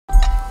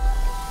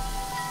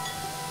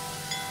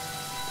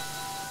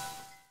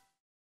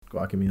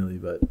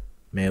Guacamelee, but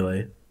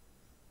Melee.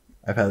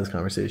 I've had this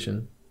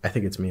conversation. I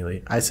think it's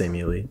Melee. I say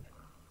Melee.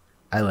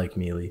 I like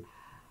Melee.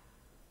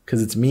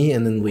 Because it's me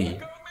and then Lee.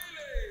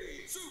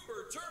 Guacamelee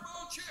Super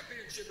Turbo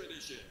Championship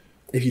Edition.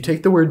 If you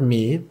take the word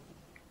me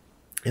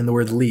and the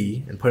word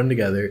Lee and put them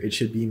together, it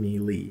should be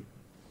Melee.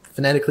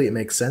 Phonetically, it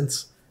makes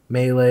sense.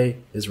 Melee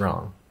is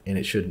wrong, and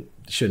it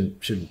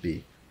shouldn't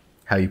be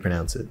how you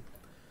pronounce it.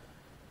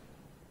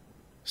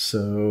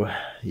 So,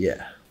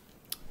 yeah.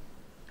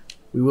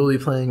 We will be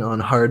playing on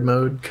hard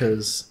mode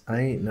because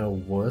I ain't no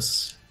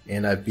wuss,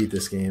 and I've beat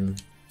this game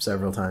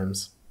several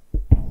times.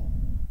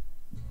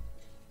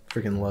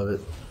 Freaking love it.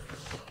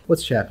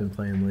 What's chat been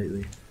playing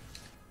lately?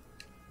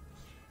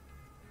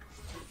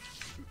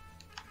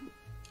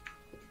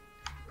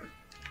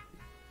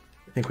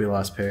 I think we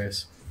lost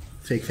Paris.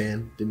 Fake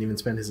fan. Didn't even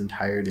spend his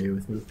entire day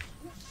with me.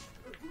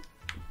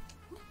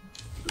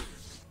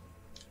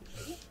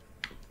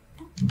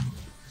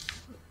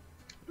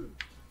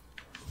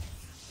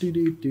 Do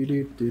do do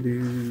do do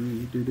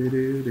do do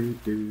do do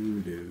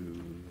do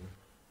do.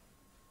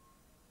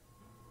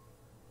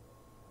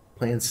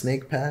 Playing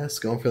Snake Pass,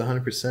 going for the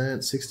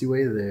 100%, 60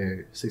 way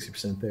there,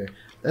 60% there.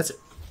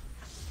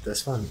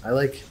 That's fun. I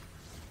like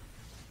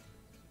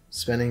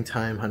spending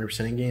time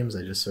 100% in games.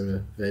 I just sort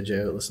of veg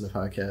out, listen to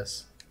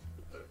podcasts.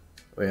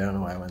 Wait, I don't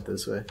know why I went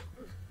this way.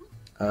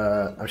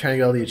 I'm trying to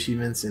get all the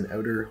achievements in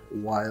Outer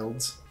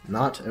Wilds,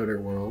 not Outer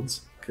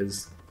Worlds,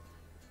 because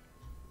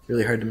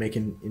really hard to make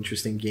an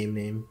interesting game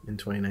name in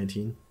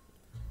 2019.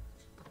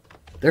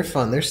 They're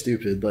fun. They're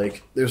stupid.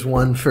 Like, there's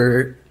one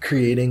for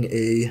creating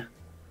a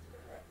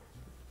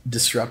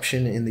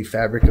disruption in the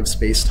fabric of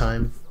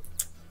space-time.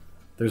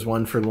 There's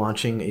one for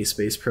launching a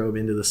space probe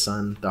into the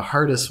sun. The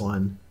hardest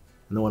one,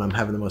 and the one I'm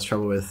having the most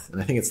trouble with,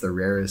 and I think it's the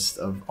rarest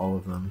of all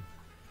of them,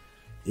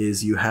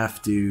 is you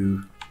have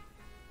to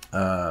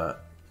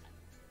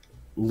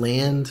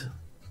land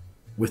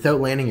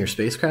without landing your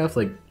spacecraft,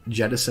 like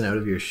jettison out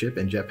of your ship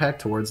and jetpack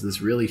towards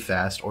this really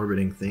fast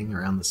orbiting thing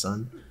around the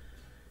sun.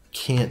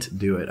 Can't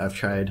do it. I've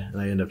tried,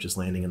 and I end up just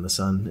landing in the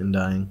sun and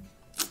dying.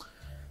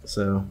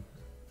 So,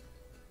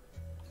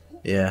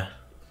 yeah,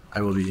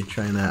 I will be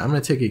trying that. I'm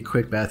going to take a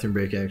quick bathroom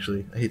break,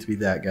 actually. I hate to be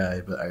that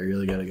guy, but I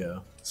really got to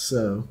go.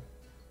 So,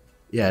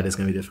 yeah, it is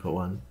going to be a difficult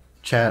one.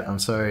 Chat, I'm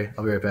sorry.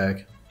 I'll be right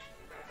back.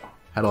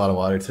 Had a lot of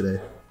water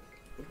today.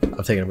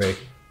 I'm taking a break.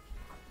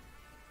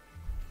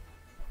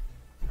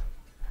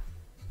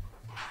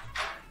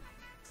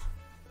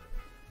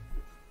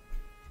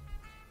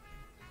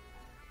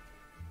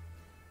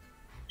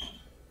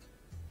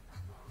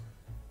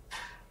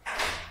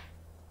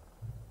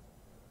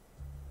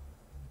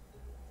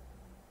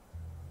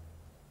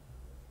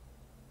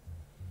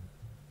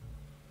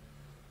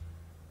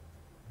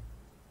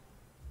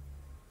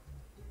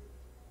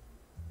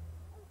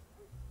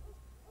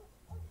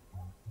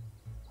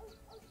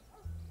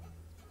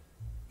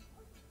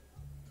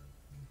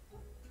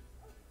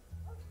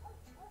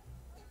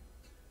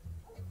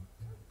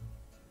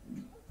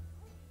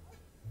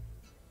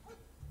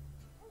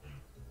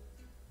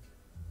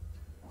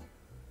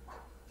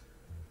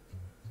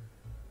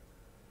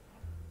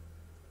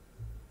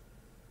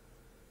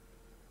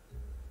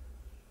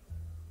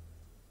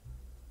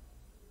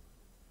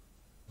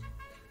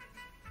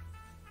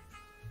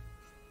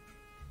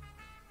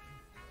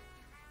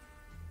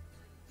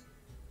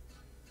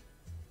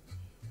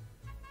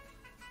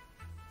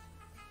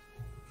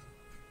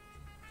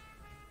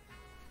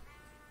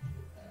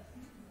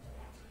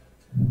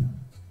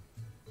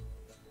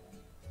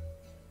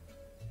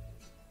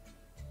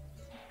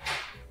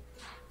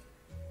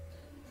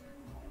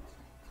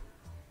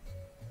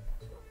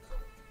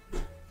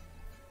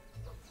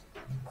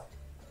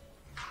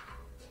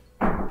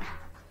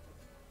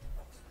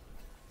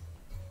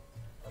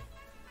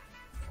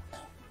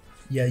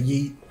 Yeah,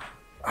 yeet.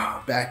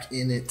 Oh, back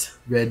in it.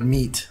 Red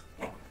meat.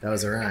 That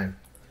was a rhyme.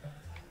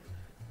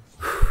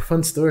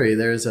 Fun story.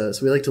 So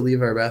we like to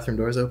leave our bathroom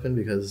doors open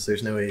because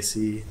there's no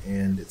AC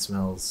and it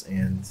smells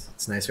and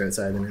it's nicer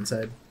outside than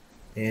inside.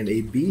 And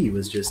a bee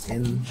was just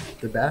in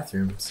the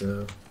bathroom,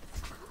 so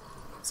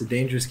it's a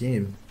dangerous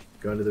game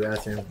going to the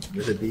bathroom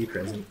with a bee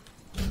present.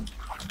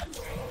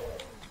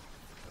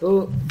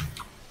 Oh.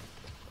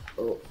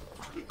 Oh.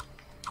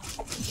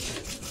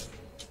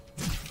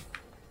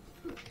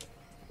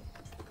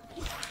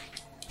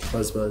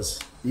 Buzz.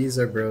 Bees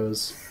are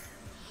bros.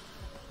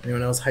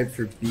 Anyone else hyped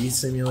for Bee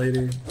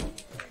Simulator?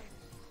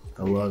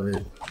 I love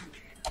it.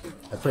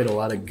 I played a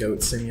lot of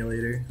Goat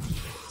Simulator,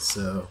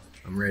 so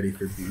I'm ready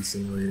for Bee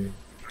Simulator.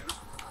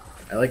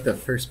 I like the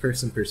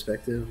first-person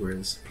perspective,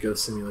 whereas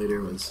Ghost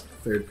Simulator was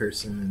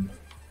third-person and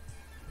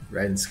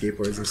riding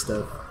skateboards and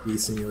stuff. Bee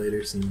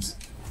Simulator seems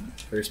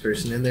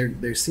first-person, and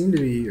there seem to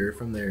be, or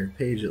from their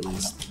page at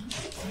least,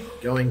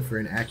 going for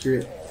an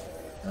accurate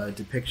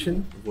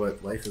depiction of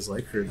what life is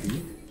like for a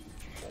bee.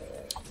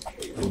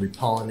 We'll be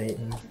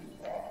pollinating,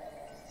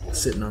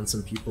 sitting on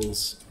some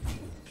people's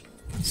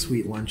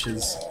sweet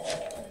lunches.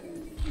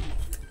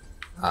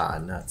 Ah,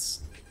 nuts.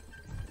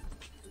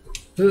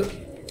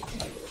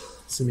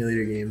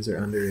 Simulator games are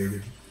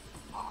underrated.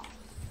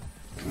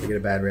 They get a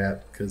bad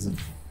rap because of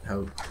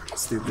how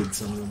stupid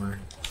some of them are.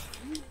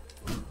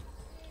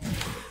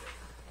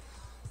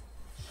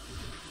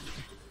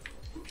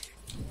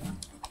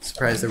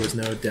 Surprised there was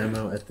no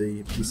demo at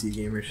the PC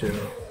Gamer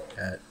show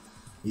at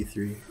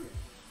E3.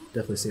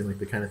 Definitely seemed like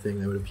the kind of thing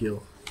that would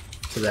appeal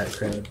to that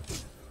crowd.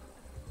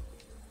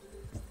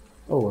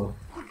 Oh well.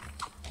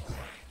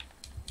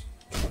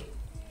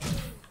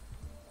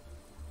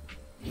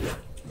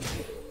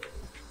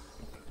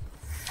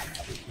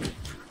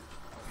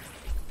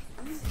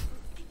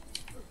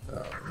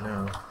 Oh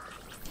no.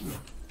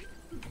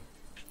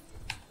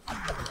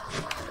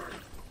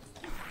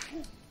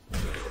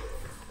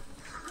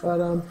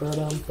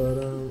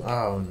 Ba-dum.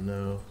 Oh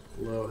no.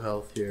 Low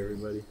health here,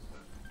 everybody.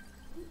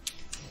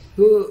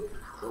 Oh.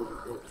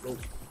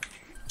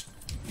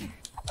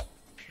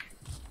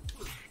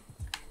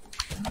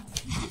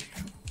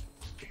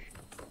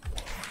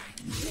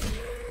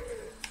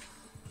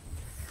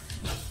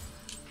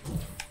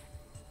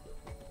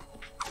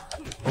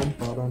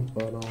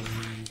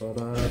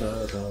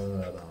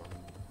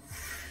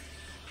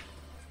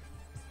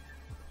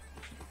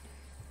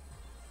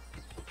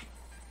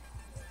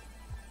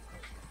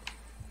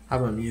 How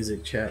about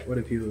music, chat? What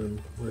have people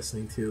been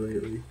listening to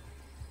lately?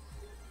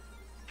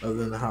 Other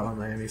than the Hotline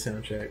Miami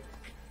soundtrack.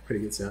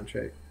 Pretty good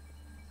soundtrack.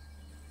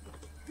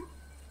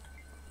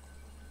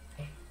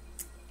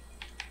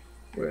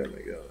 Where am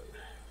I going?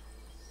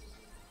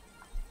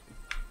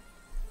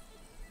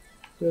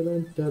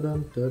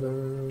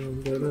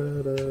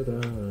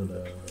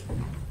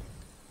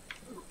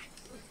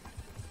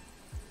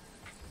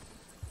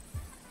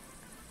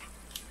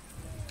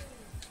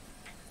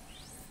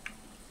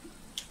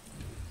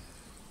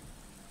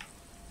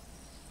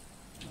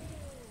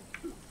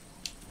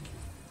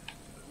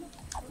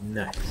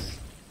 Nice.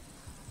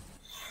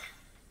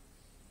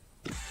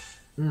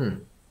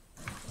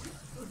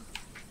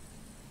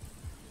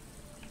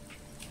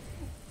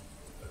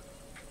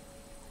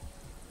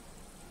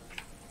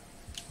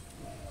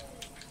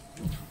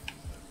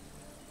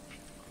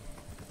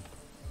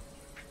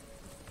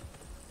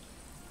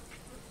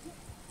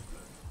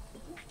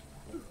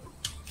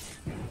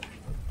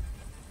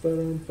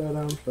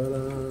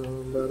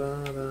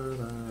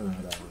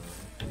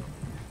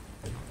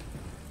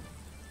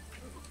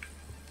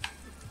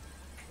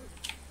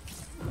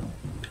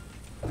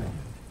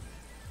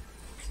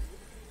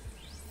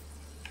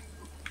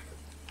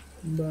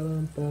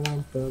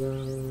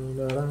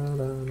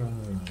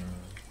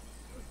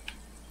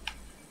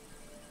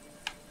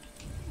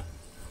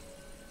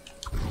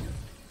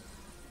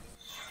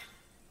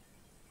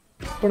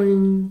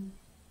 Boing.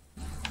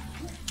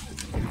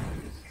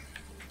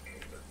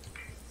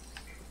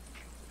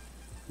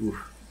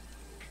 Oof.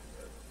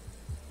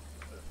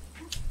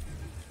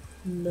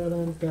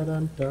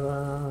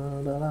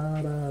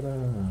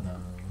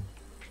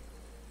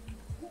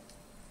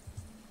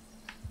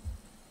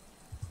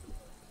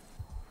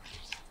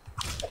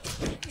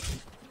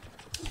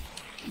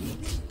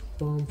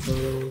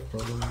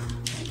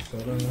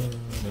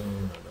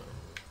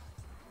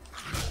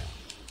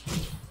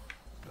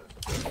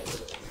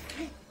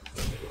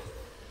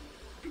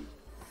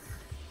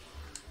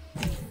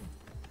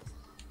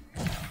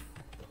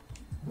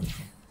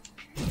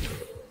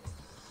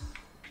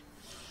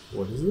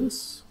 What is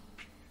this?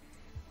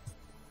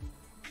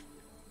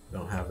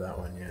 Don't have that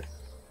one yet.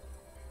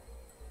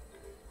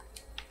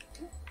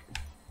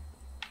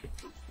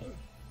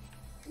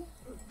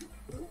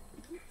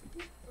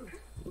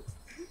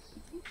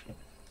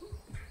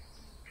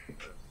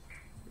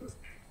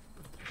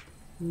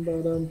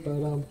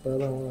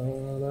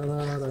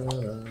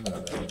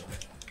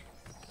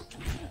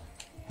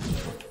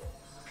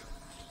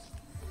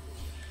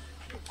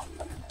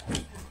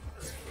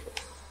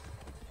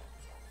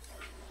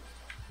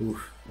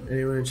 Oof.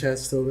 Anyone in chat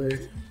still there?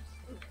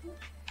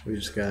 We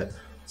just got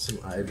some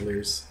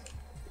idlers.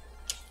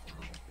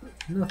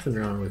 Nothing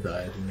wrong with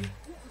idling.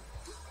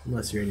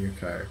 Unless you're in your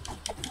car.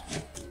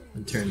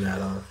 And turn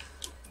that off.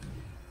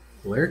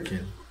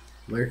 Lurking.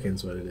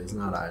 Lurking's what it is,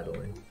 not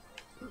idling.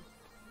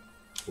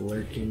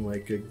 Lurking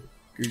like a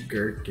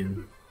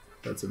gherkin.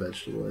 That's a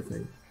vegetable, I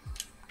think.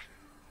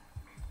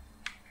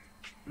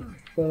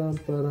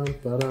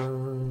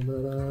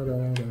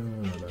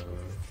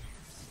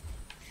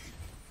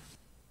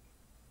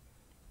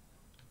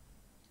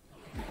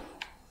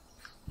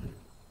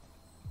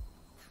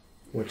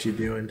 What you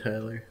doing,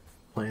 Tyler?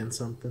 Playing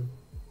something?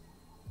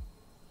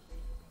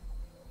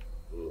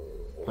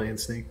 Playing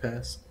Snake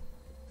Pass?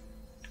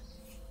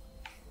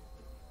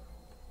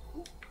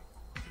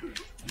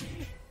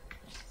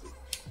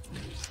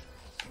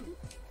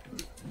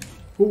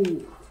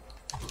 Ooh.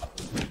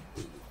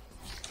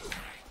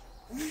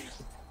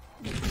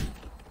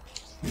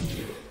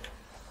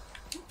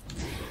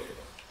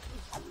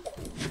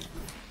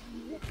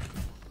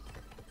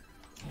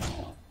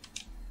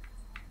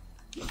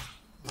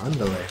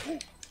 Ándale.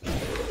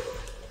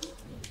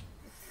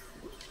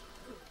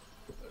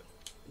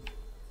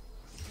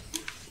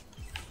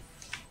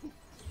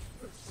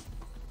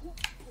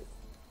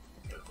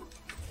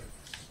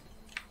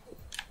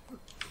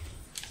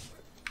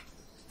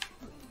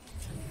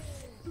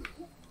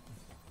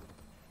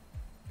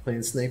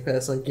 Playing Snake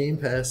Pass on Game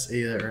Pass.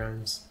 Hey, that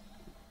rhymes.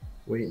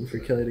 Waiting for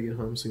Kelly to get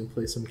home so we can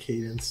play some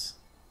Cadence.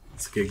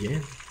 It's a good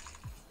game.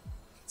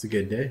 It's a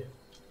good day.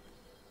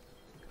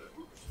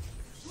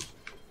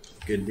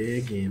 Good day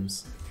of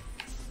games.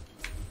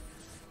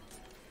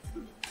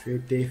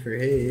 Great day for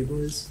hey,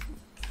 boys.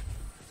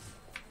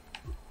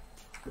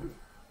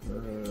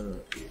 Yeah.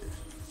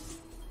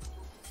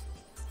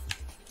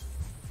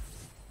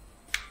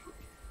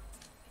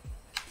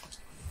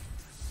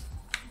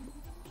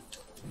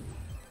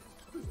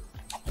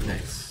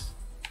 Nice.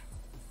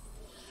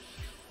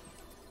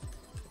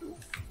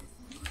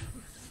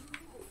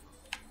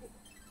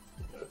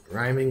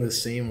 Rhyming the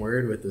same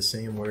word with the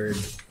same word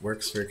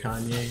works for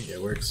Kanye,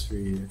 it works for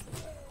you.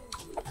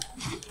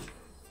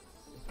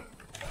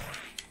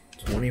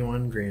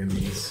 21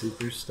 Grammys,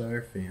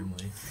 Superstar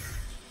Family.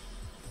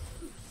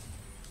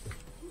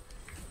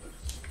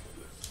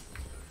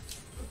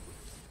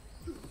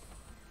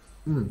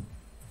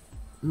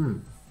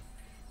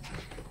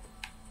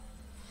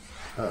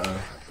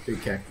 Uh-oh,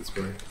 big cactus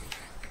boy.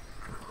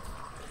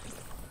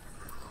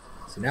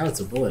 So now it's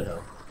a bullet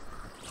hell.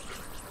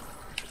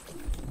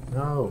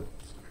 No.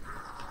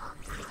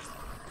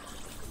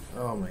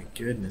 Oh my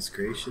goodness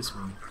gracious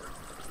me.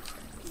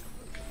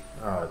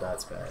 Oh,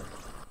 that's bad.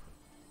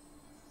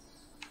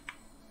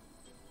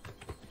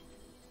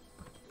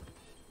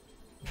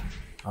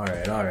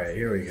 Alright,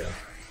 here we go.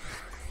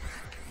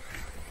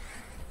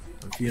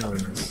 I'm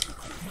feeling this.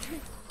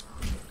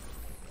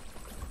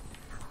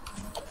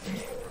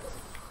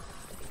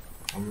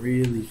 I'm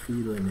really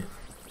feeling it.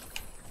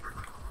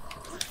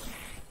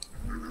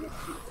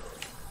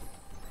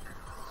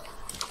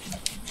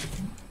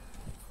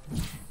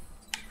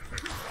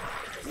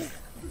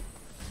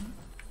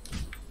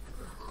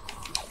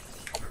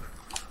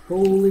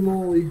 Holy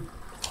moly.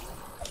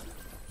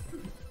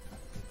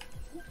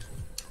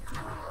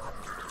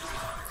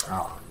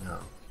 Oh no.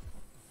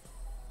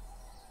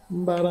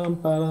 Ba-dum,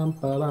 ba-dum,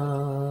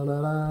 ba-da, da,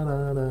 da,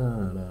 da, da,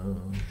 da.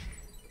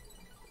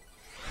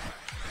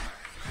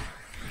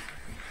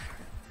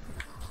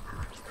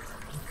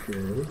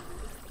 Okay.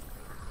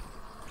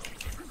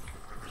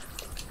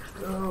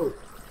 No.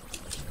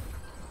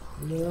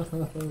 No.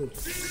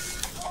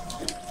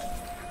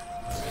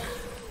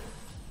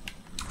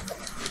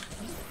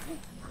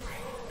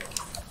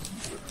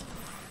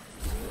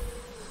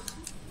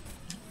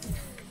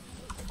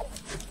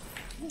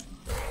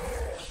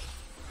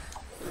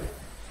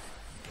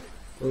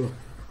 Oh.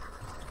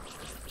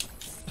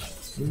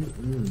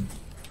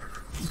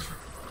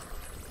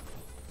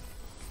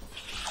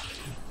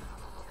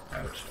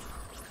 Ouch.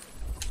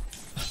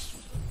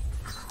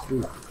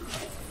 Ooh.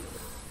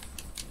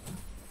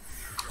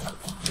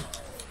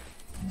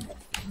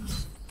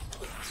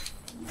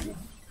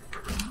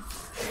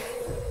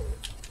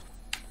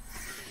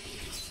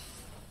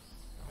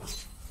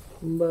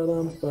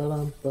 Ba-dum,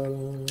 ba-dum,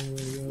 ba-dum,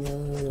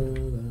 da-da-da-da.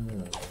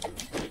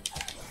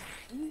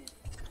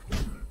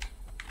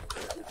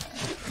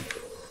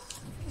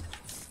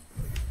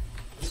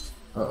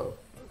 Uh-oh.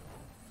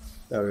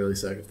 That would really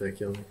suck if they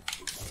killed me.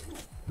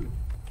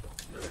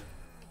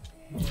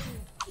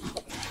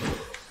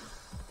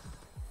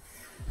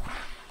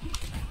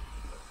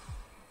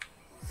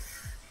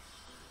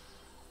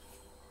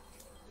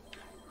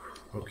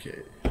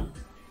 Okay.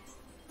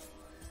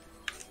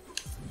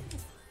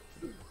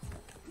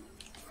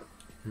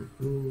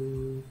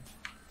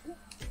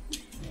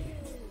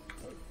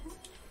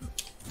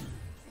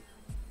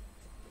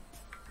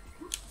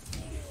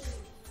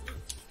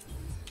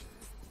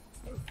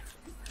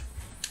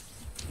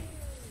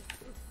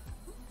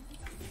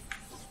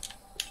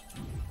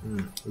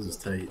 This is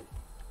tight.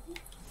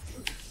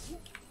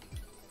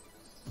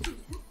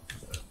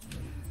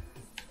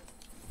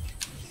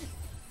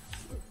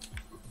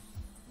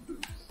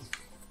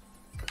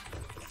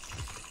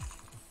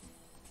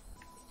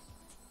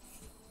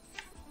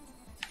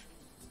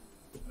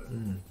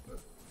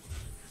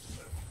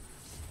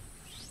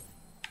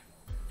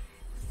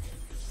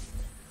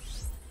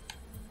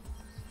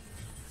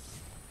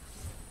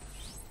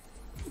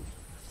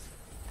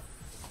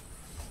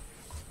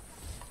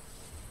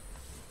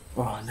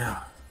 Oh no.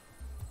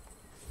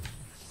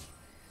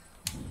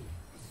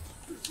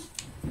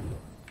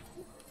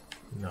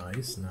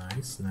 Nice,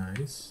 nice,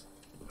 nice.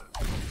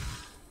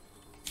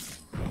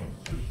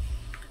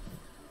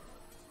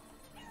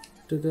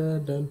 Da da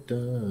da da.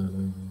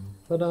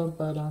 Ba dum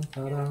ba dum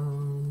ba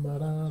dum ba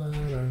da da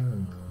da.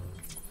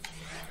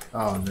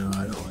 Oh no,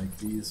 I don't like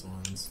these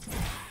ones.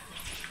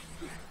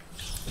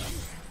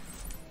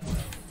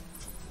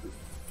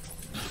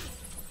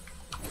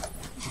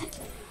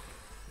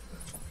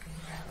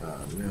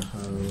 Oh no.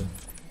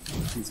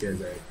 These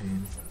guys are a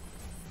pain.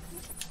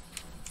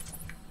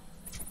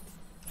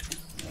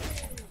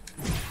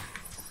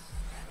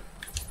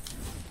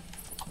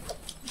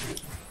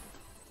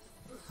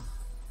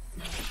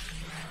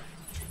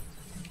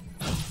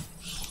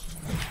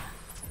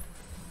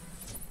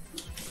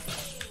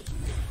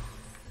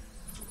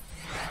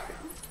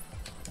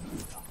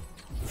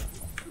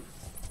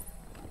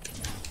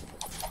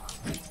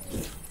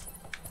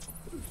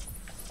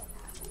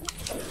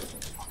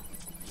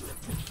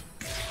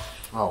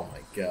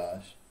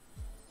 gosh.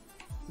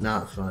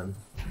 Not fun.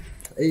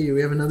 Hey,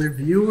 we have another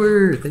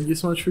viewer. Thank you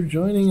so much for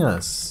joining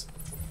us.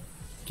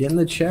 Get in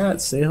the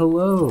chat. Say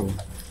hello.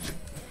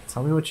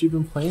 Tell me what you've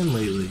been playing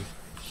lately.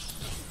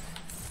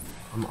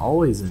 I'm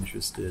always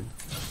interested.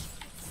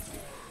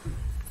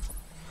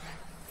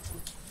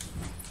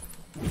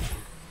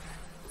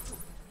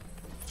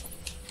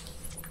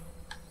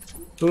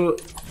 Oh.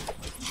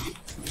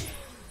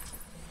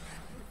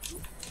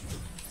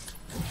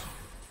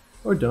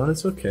 Or don't,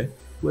 it's okay.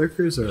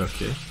 Lurkers are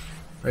okay.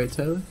 Right,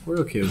 Tyler? We're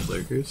okay with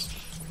lurkers.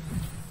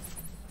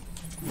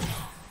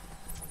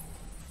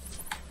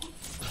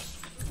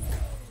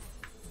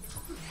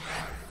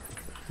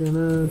 Oh,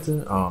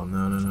 no,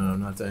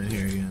 I'm not down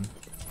here again.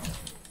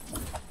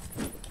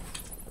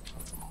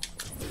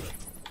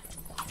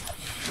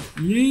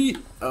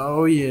 Yeet!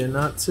 Oh yeah,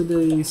 not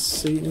today,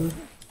 Satan.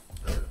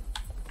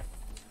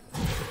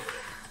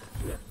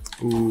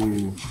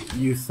 Ooh,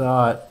 you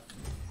thought.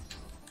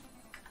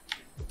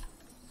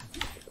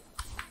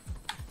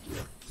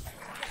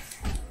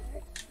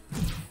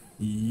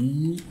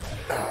 Yeet.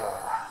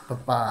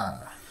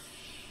 Papa.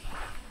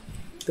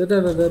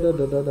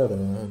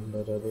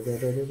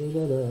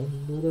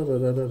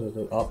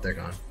 Oh, they're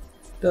gone.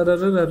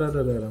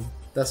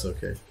 That's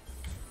okay.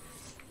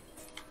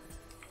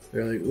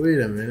 They're like, wait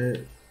a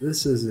minute,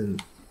 this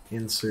isn't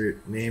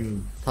insert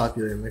name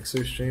popular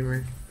mixer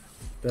streamer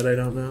that I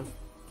don't know.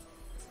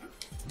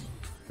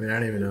 I mean, I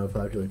don't even know a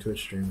popular Twitch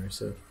streamer,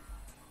 so.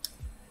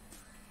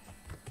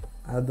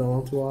 I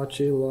don't watch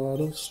a lot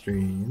of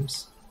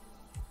streams.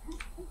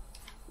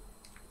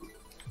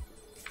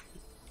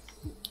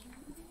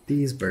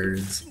 These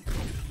birds.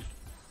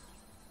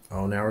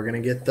 Oh, now we're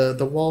gonna get the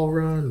wall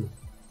run.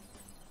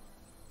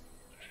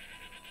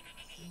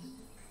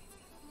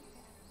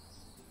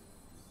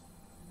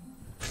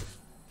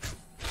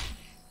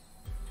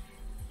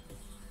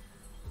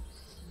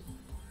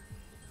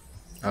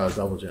 Oh,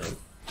 double jump.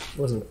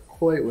 Wasn't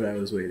quite what I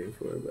was waiting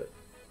for, but.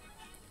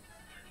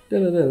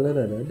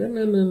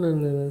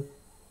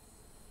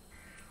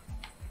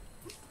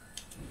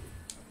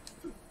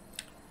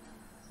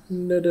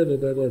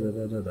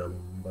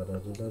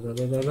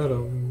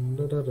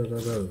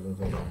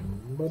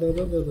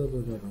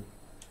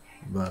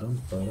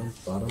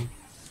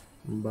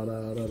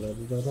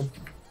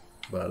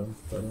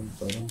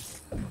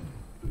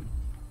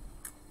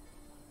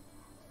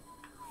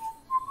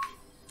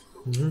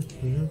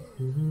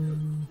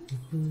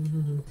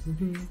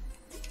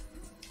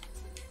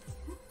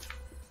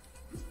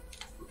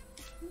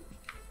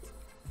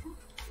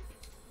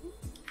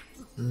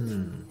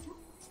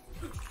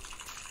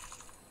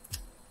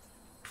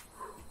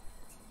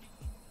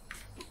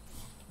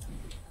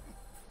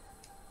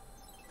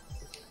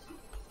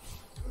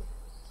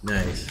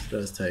 Nice, that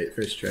was tight.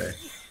 First try.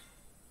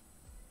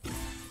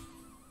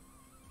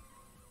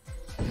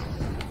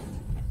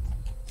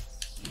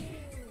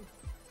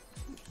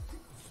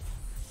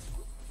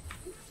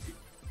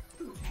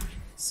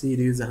 See,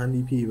 dude's a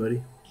 100p,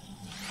 buddy.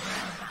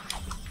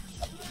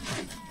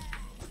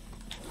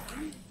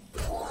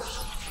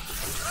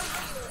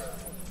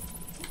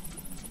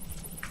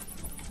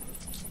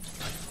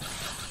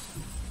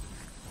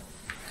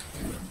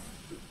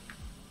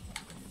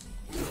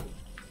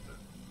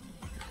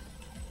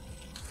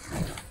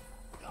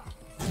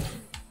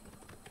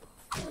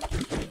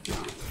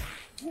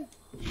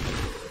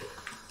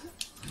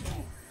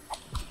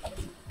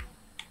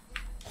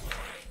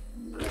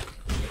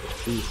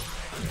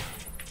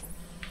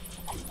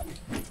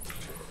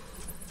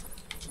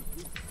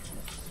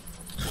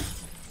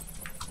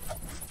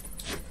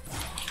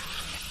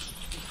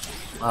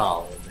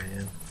 Oh,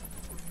 man.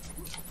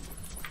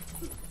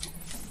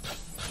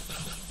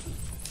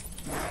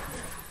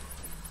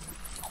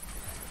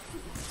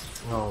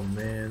 Oh,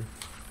 man.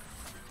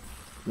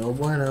 No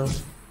bueno.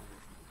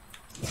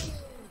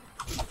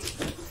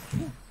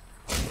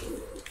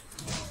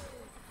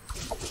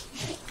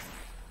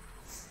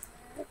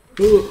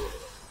 Ooh.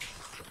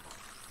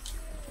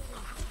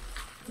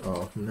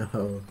 Oh,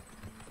 no.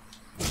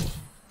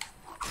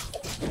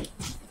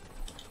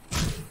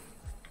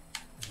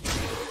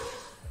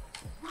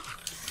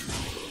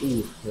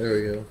 Ooh, there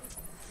we go.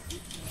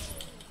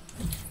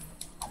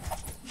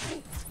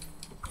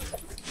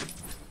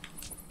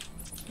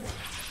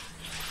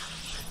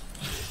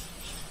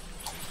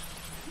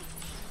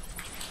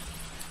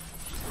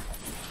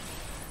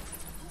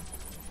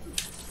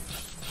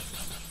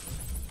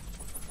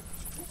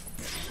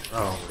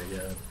 Oh my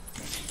god.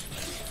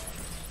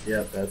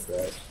 Yep, that's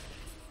that.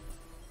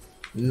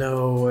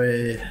 No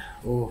way.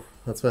 Oh,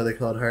 that's why they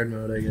call it hard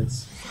mode, I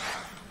guess.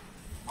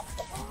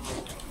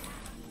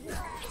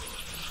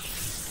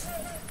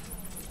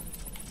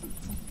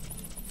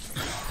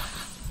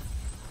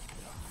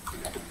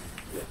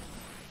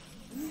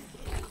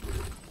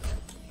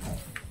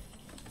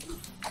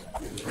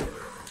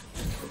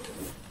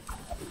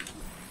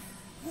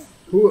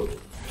 Ooh.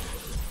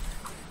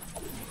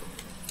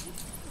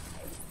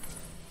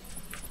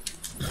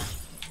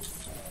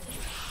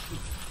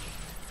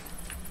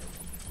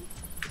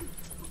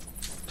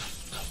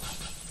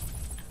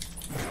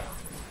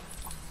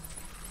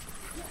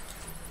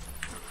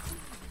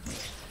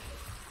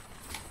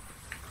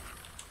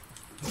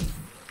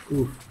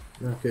 Ooh,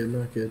 not good,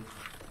 not good.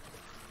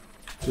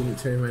 Didn't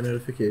turn my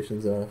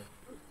notifications off.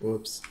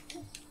 Whoops.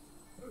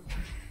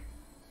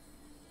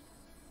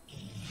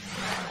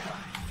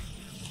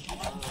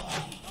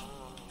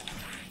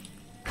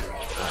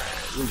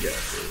 Alright, we got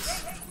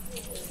this.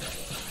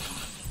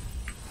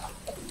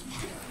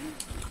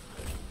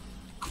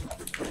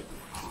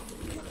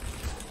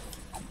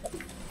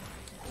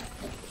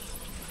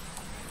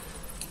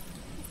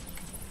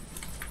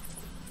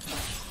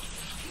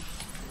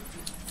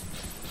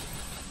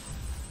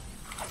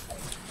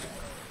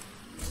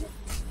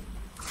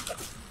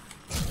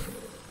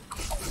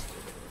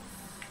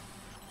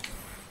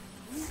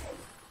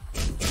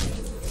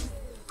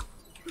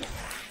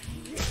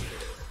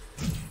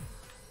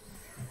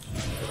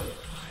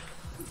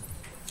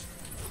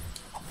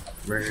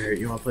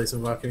 You want to play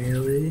some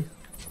Guacamelee?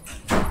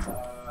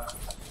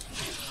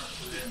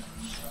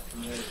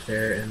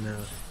 Fair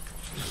enough.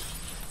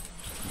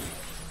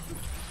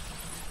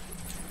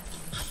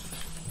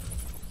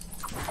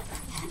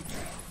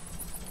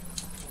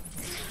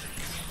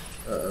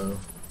 Uh-oh.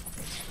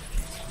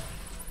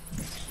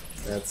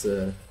 That's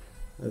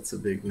a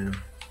big no.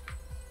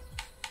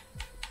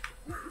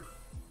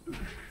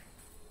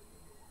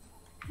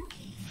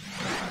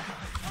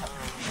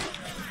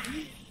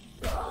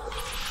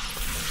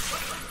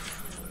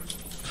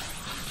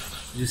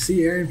 Did you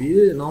see Aaron beat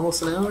it in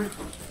almost an hour?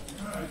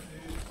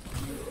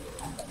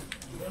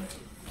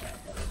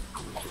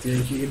 Do you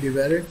think you can do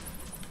better?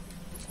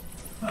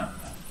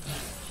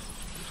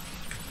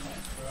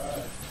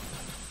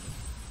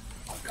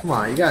 Come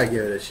on, you gotta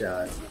give it a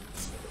shot.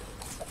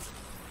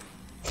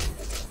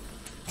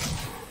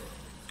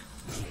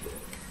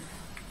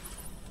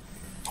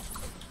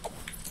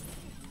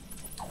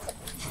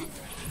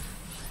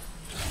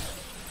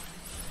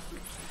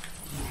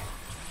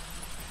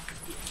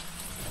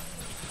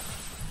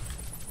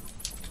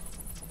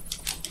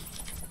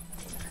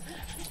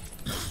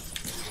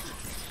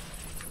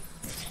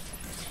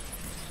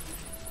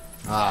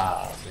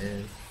 Ah,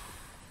 man.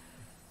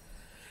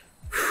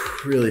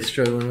 Really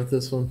struggling with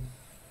this one.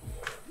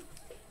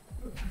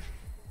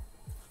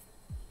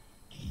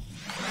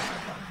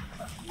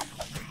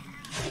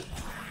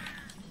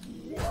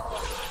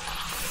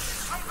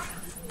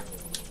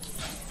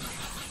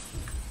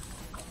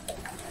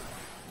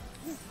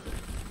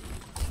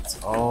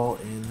 It's all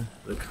in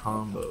the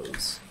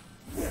combos.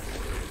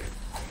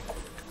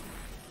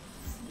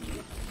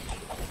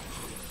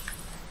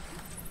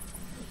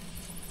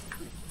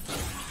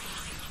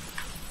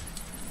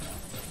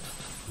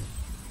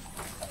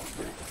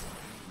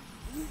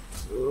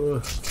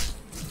 Ugh.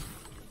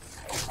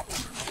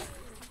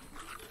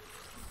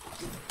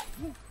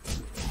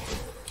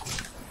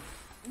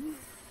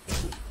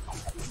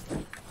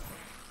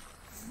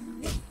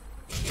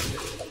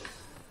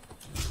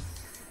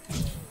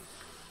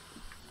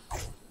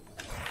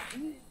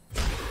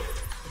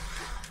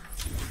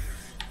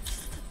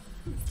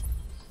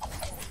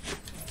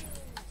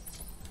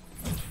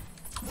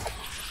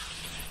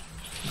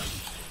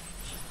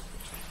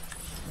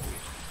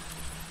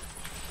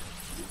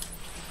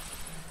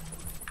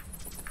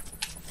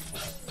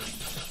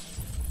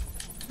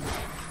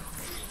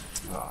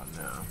 Oh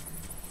no.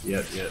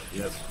 Yep.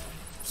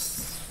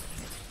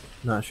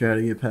 Not sure how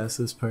to get past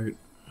this part.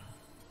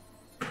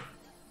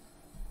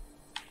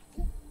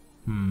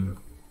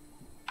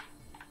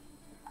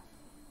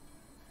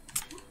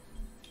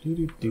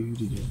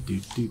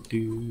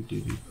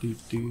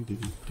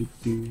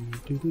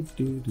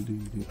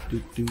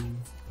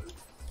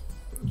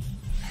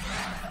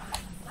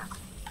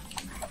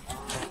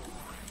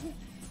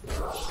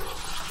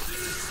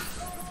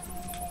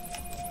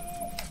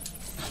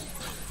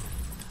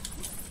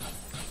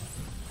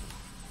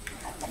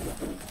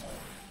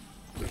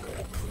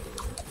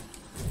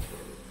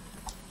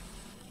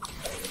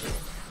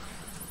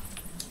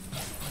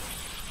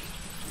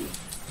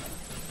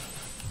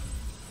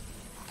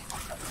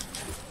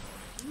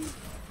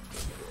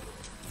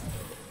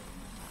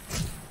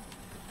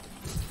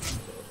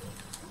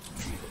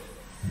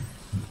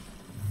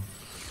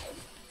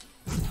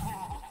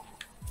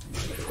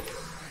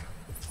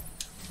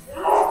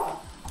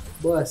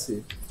 Bless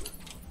you.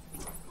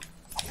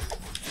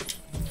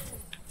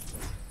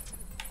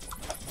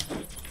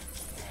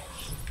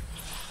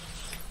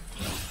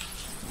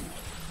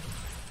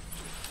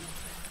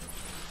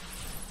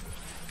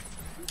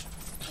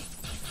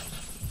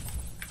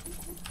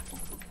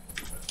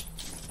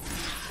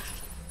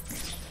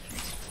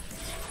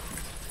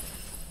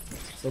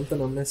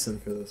 Something I'm missing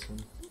for this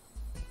one.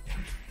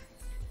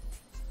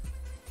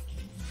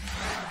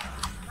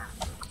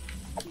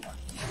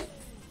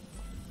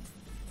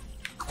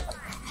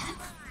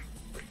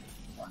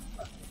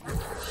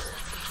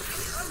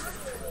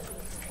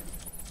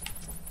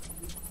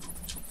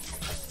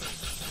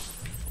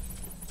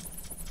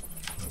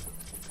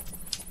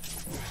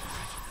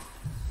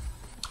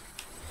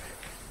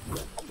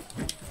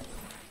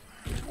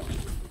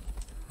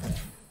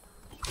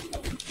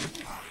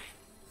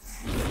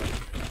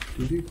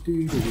 Nice.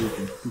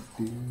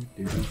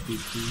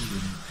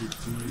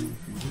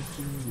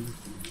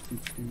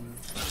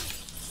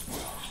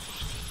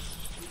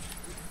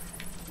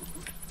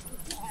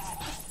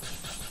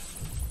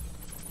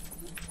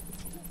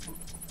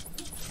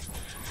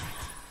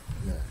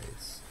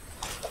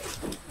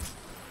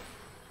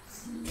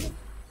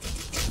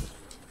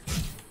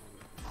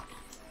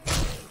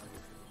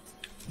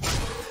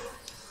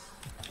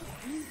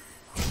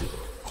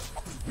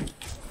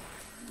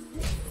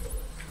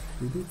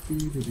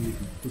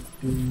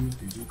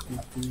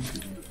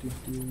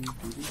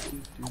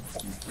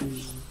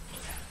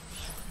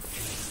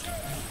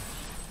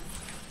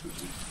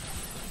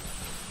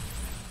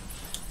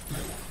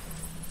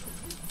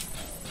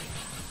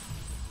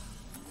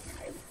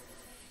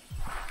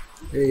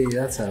 Hey,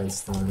 that's how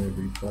it's done,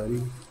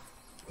 everybody.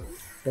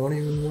 Don't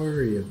even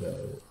worry about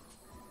it.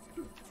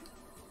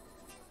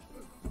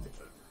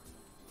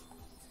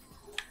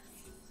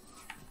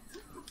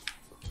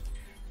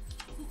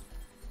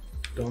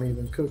 Don't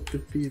even cook the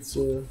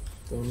pizza.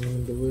 Don't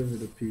even deliver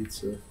the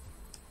pizza.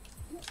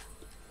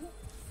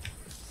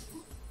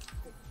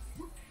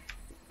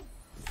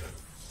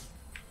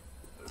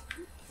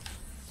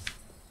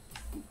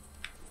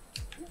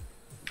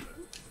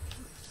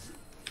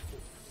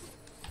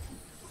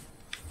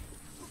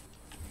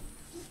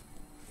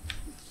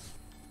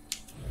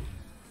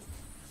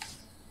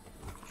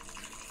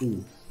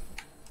 Ooh.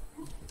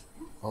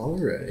 All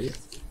right.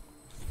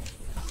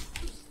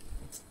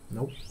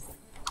 Nope.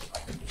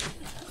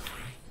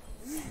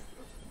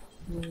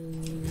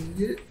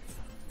 Yeah.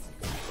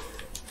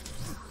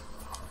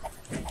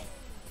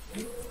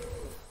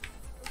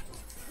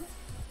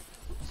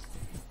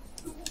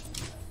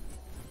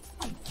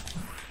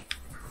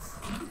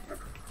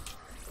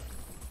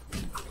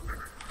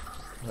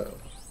 Oh.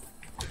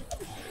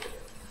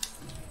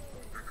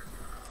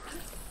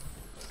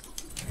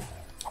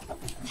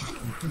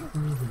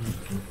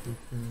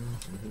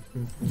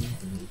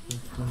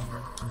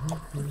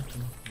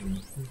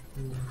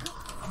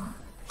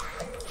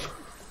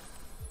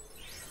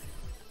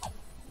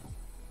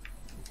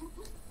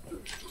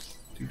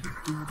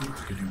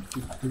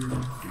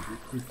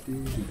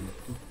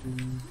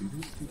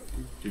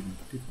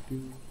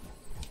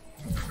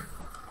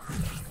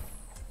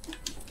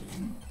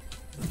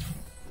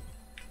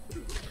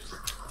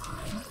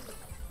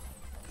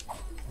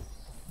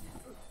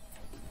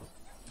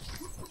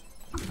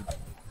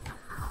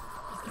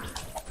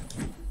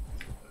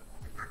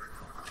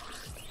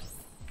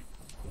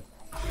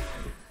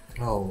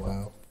 Oh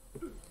wow.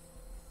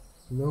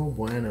 No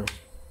bueno.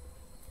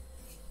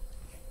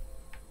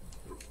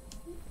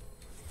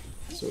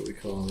 That's what we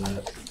call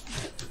that.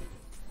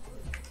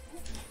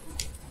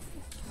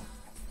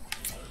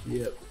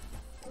 Yep.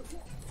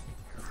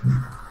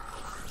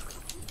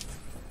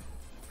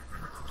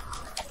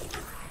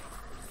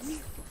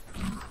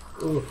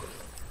 Ugh.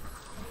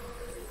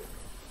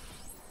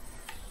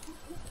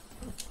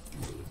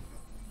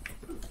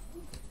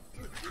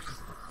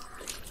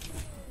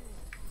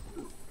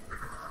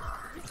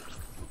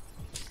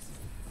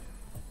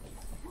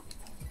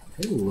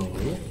 Hello.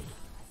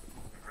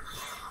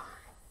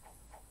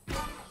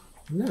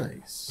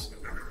 Nice.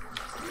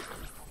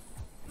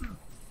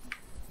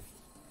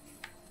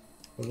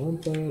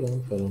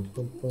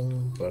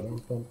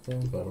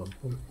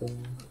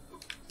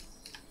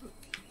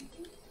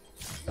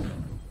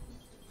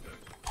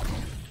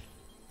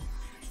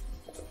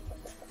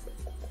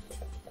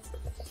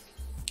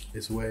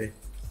 His way.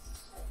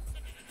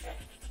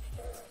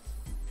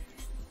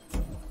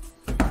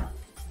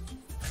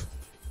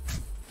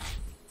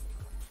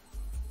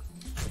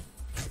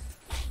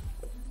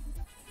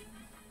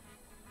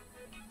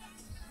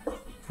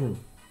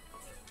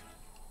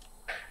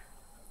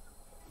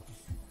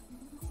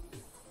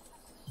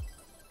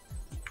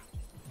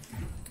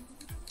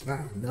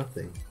 Wow,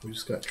 nothing. We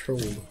just got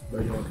trolled by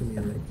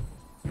Guacamelee.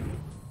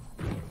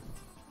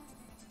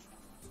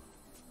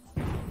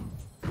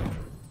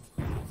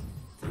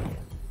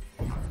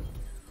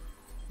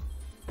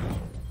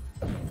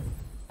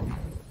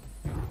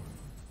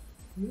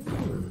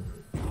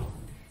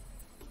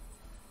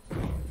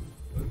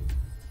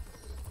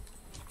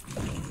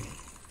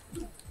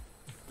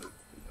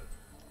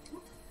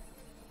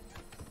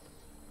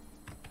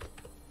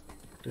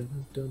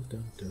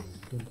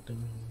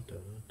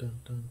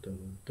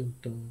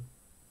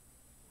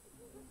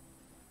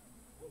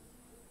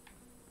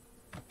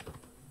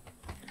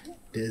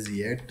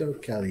 Desierto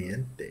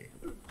caliente.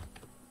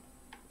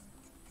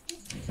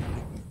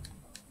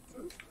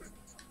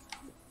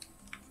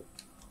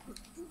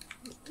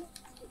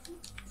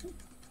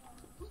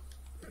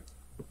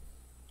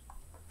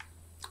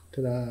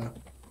 Ta-da!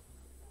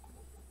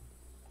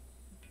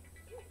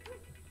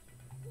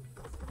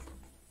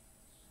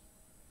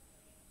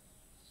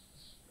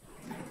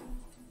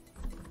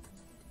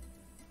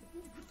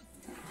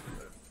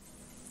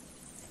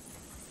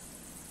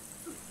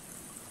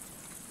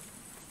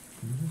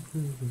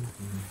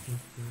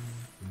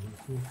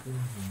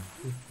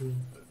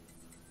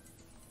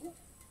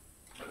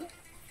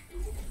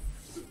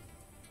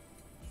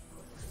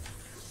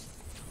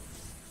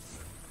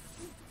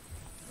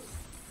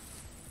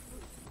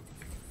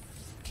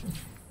 I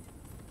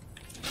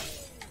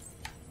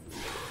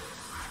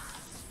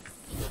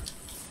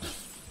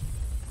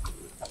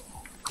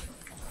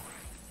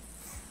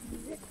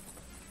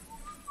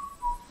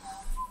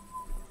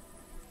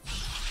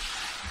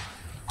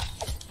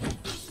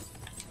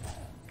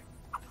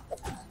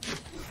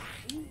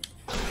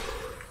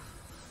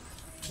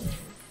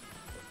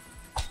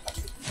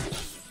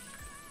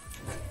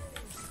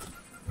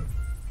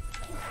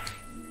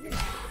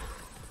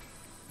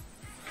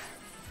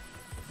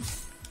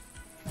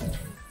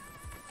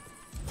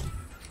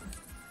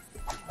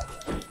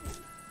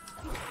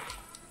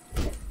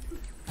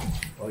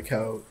like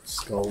how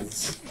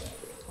skulls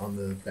on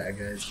the bad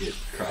guys get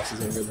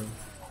crosses over them.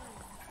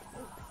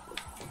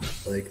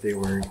 Like they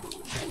weren't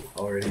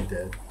already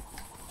dead.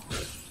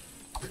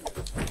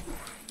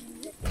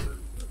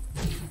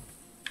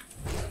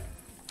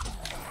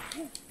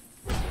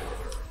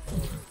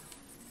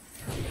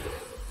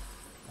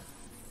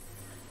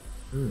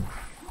 Hmm.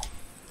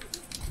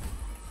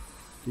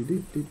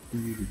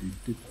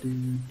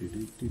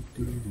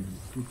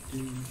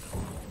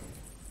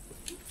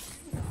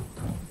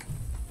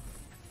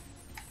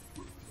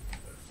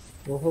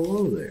 Well,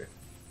 hello there.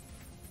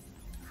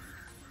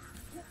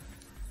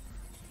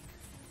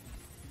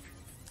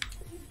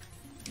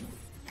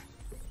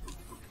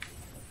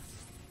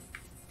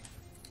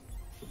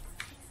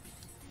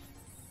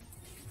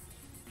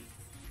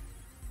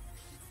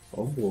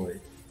 Oh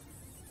boy.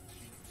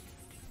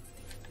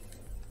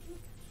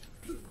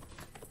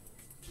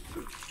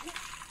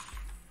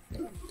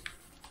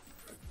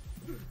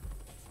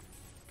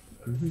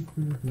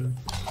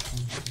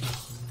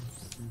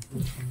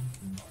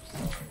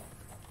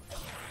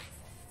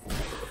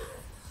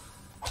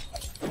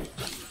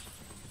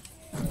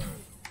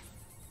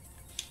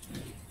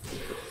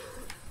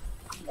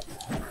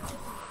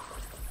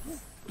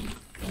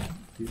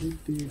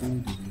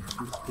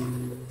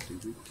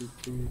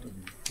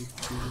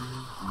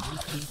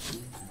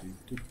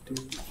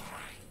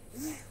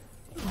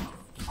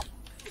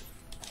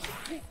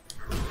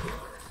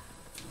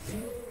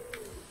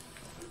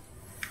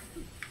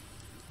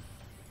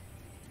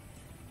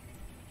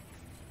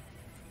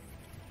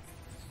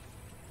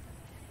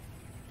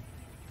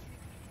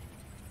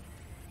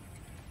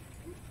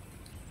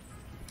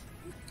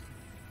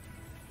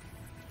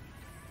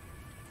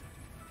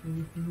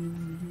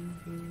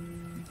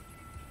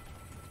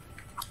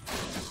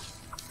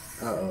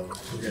 Uh-oh,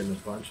 we're getting a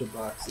bunch of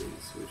boxes,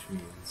 which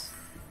means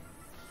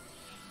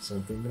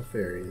something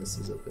nefarious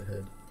is up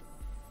ahead.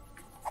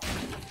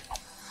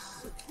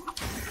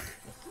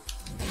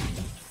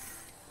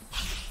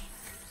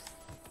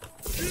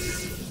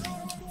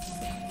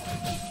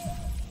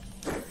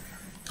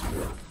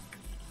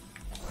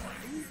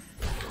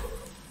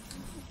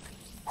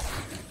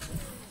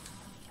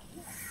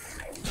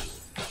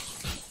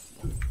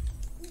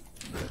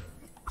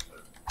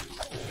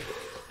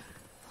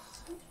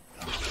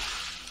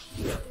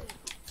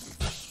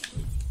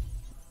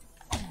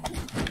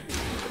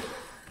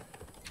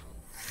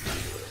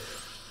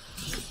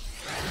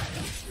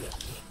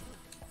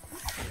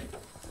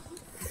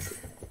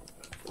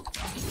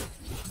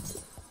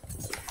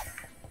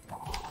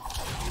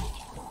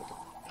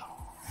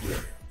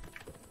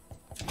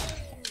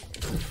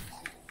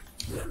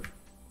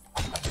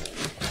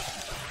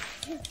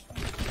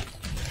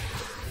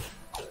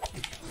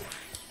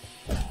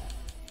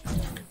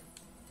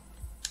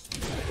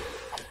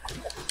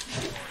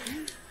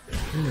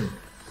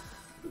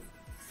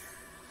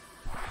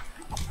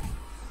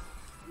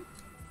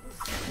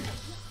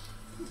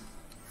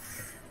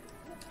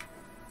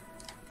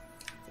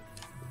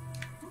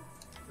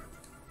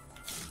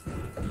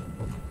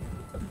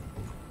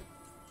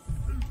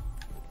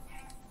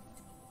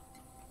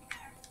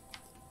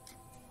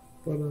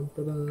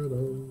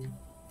 Ba-dum-ba-da-dum.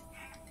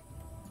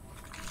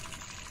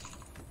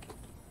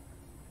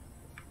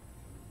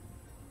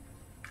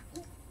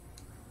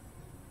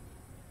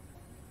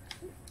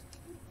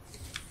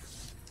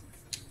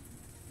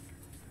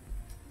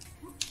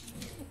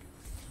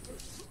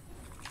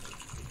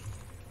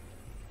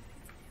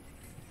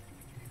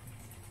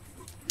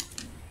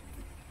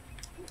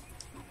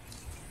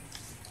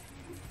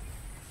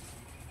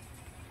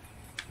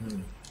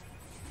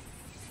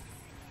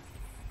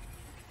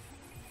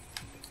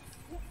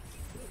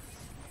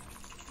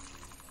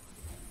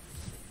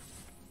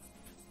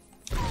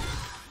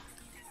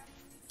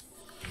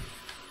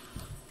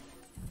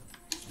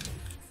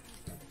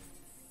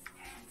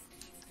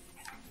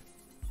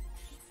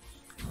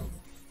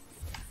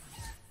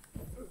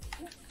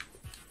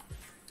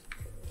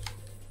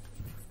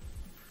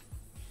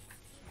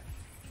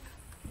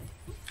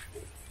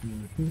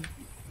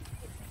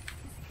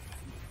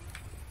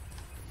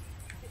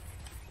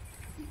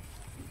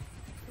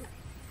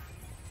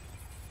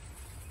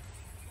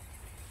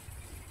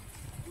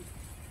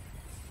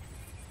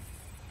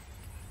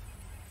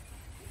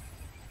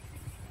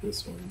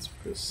 This one's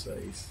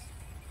precise.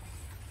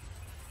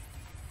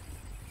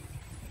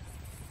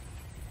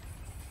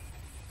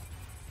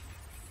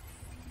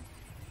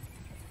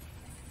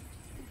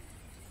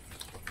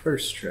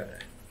 First try.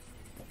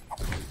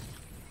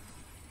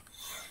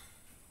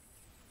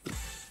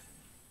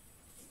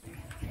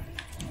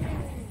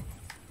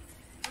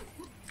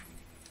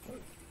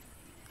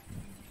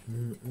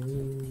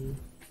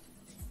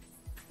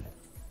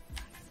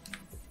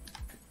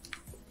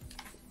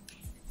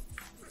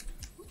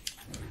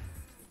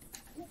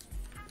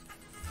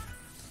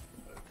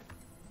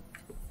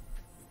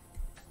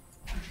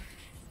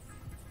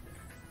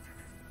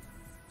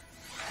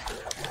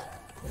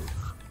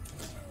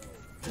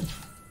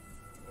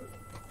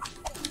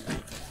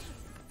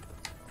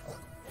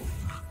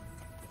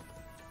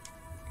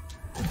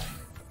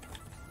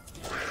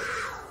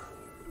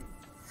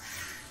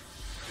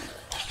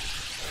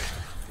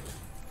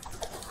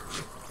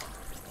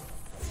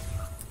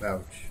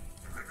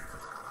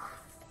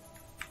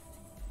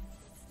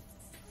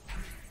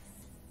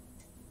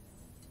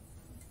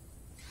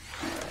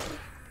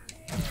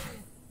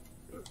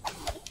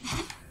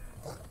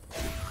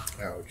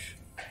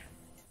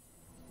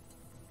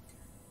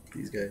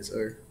 guys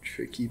are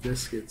tricky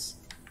biscuits.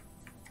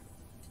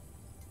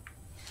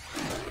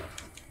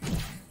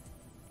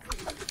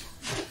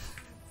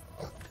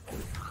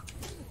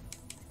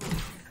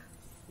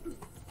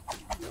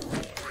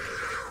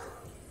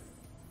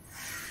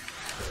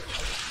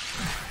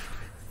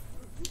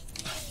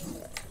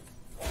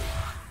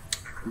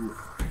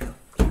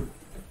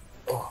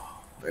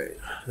 Alright,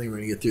 I think we're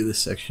going to get through this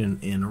section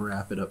and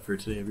wrap it up for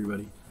today,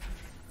 everybody.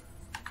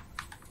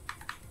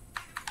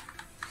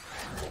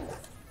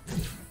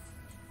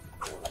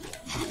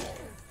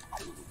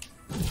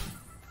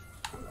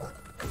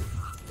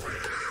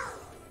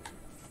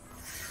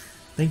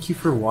 Thank you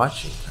for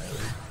watching, Tyler.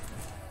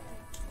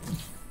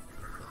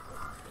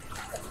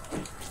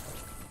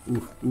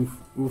 Oof, oof,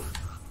 oof.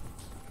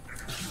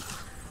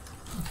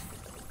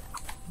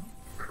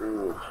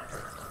 Ooh.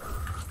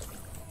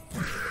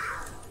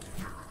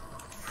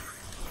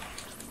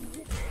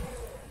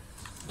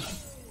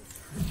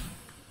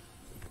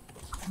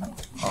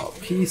 Oh,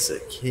 piece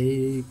of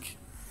cake.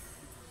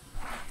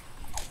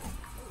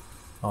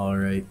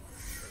 Alright.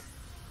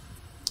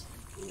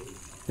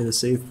 Hit a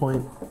save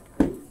point.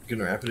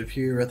 Gonna wrap it up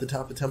here. We're at the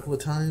top of Temple of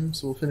Time,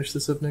 so we'll finish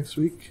this up next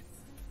week.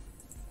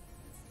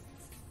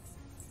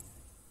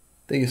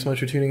 Thank you so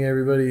much for tuning in,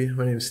 everybody.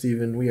 My name is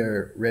Steven. We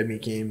are Red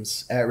Meat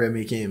Games, at Red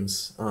Meat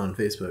Games on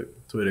Facebook,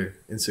 Twitter,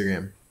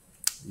 Instagram.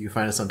 You can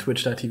find us on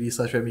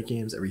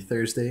twitch.tv/redmeatgames every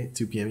Thursday at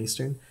 2 p.m.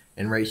 Eastern,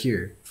 and right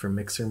here for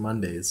Mixer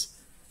Mondays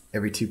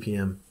every 2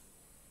 p.m.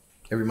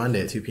 every Monday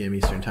at 2 p.m.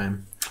 Eastern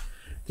time.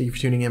 Thank you for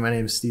tuning in. My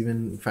name is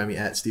Steven. You can find me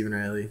at Steven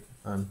Riley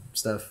on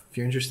stuff if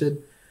you're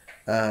interested.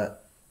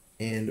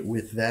 And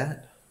with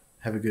that,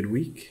 have a good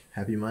week.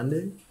 Happy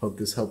Monday. Hope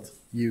this helped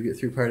you get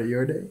through part of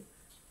your day.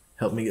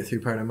 Helped me get through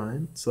part of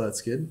mine, so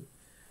that's good.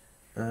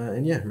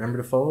 And yeah, remember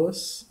to follow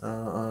us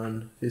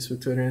on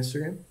Facebook, Twitter, and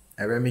Instagram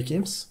at Red Meat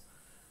Games.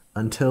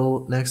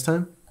 Until next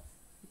time,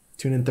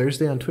 tune in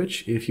Thursday on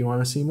Twitch if you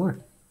want to see more.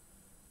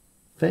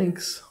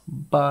 Thanks.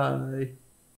 Bye.